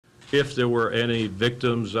If there were any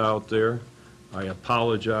victims out there, I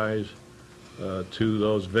apologize to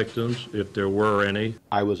those victims, if there were any.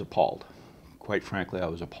 I was appalled. Quite frankly, I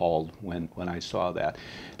was appalled when I saw that,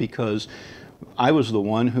 because I was the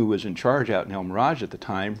one who was in charge out in El Mirage at the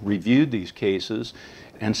time, reviewed these cases,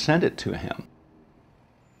 and sent it to him.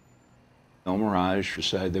 El Mirage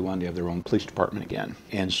decided they wanted to have their own police department again.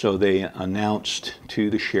 And so they announced to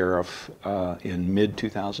the sheriff in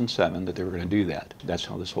mid-2007 that they were going to do that. That's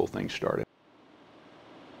how this whole thing started.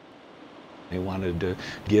 They wanted to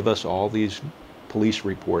give us all these police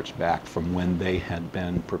reports back from when they had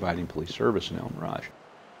been providing police service in El Mirage.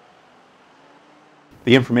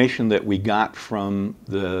 The information that we got from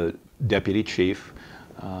the deputy chief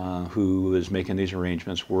who was making these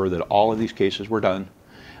arrangements were that all of these cases were done,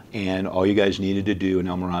 and all you guys needed to do in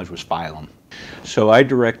El Mirage was file them. So I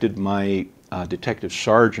directed my detective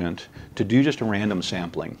sergeant to do just a random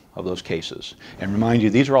sampling of those cases. And remind you,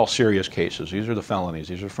 these are all serious cases. These are the felonies.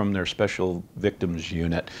 These are from their special victims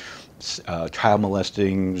unit. Child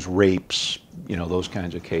molestings, rapes, you know, those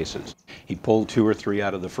kinds of cases. He pulled 2 or 3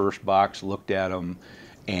 out of the first box, looked at them,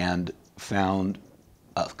 and found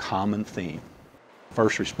a common theme.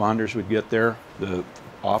 First responders would get there. The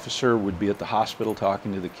officer would be at the hospital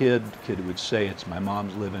talking to the kid. The kid would say, "It's my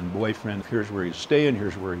mom's live-in boyfriend. Here's where he's staying,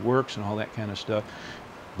 here's where he works," and all that kind of stuff.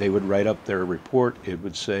 They would write up their report. It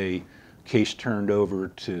would say, "Case turned over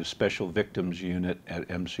to Special Victims Unit at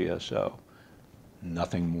MCSO."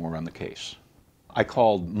 Nothing more on the case. I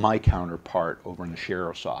called my counterpart over in the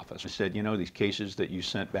sheriff's office. I said, "You know, these cases that you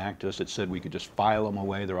sent back to us that said we could just file them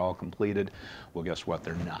away, they're all completed." Well, guess what?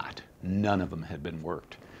 They're not. None of them had been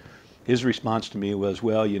worked. His response to me was,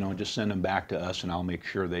 "Well, you know, just send them back to us and I'll make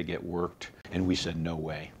sure they get worked." And we said, "No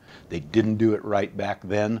way. They didn't do it right back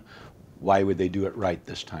then. Why would they do it right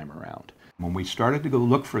this time around?" When we started to go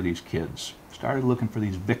look for these kids, started looking for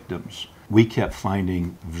these victims, we kept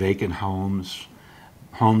finding vacant homes.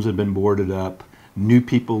 Homes had been boarded up, new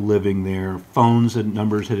people living there, phones and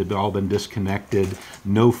numbers had all been disconnected,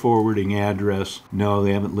 no forwarding address, no,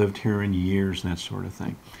 they haven't lived here in years, and that sort of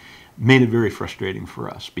thing. Made it very frustrating for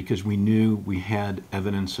us because we knew we had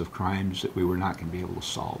evidence of crimes that we were not going to be able to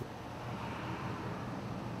solve.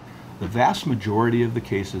 The vast majority of the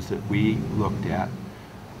cases that we looked at,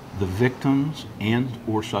 the victims and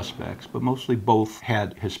or suspects, but mostly both,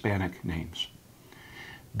 had Hispanic names.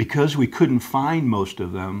 Because we couldn't find most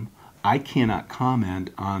of them, I cannot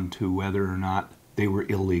comment on to whether or not they were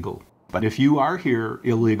illegal. But if you are here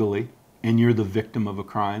illegally and you're the victim of a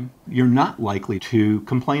crime, you're not likely to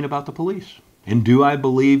complain about the police. And do I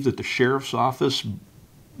believe that the sheriff's office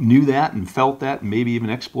knew that and felt that and maybe even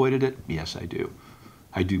exploited it? Yes, I do.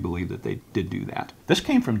 I do believe that they did do that. This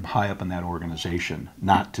came from high up in that organization,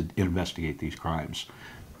 not to investigate these crimes.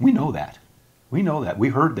 We know that. We know that. We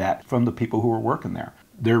heard that from the people who were working there.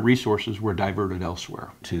 Their resources were diverted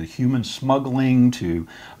elsewhere, to human smuggling, to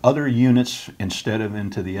other units, instead of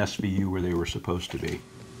into the SVU where they were supposed to be.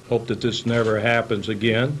 Hope that this never happens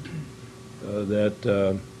again, but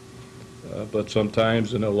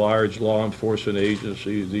sometimes in a large law enforcement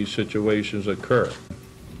agency, these situations occur.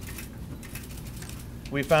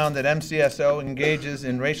 We found that MCSO engages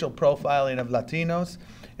in racial profiling of Latinos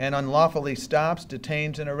and unlawfully stops,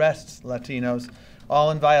 detains, and arrests Latinos,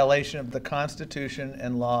 all in violation of the Constitution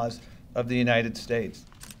and laws of the United States.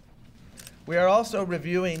 We are also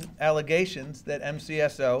reviewing allegations that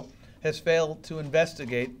MCSO has failed to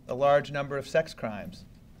investigate a large number of sex crimes.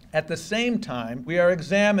 At the same time, we are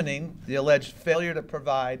examining the alleged failure to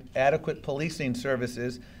provide adequate policing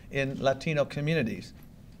services in Latino communities.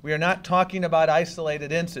 We are not talking about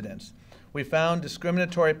isolated incidents. We found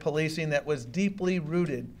discriminatory policing that was deeply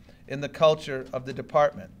rooted in the culture of the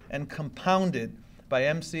department and compounded by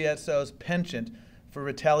MCSO's penchant for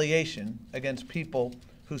retaliation against people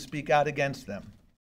who speak out against them.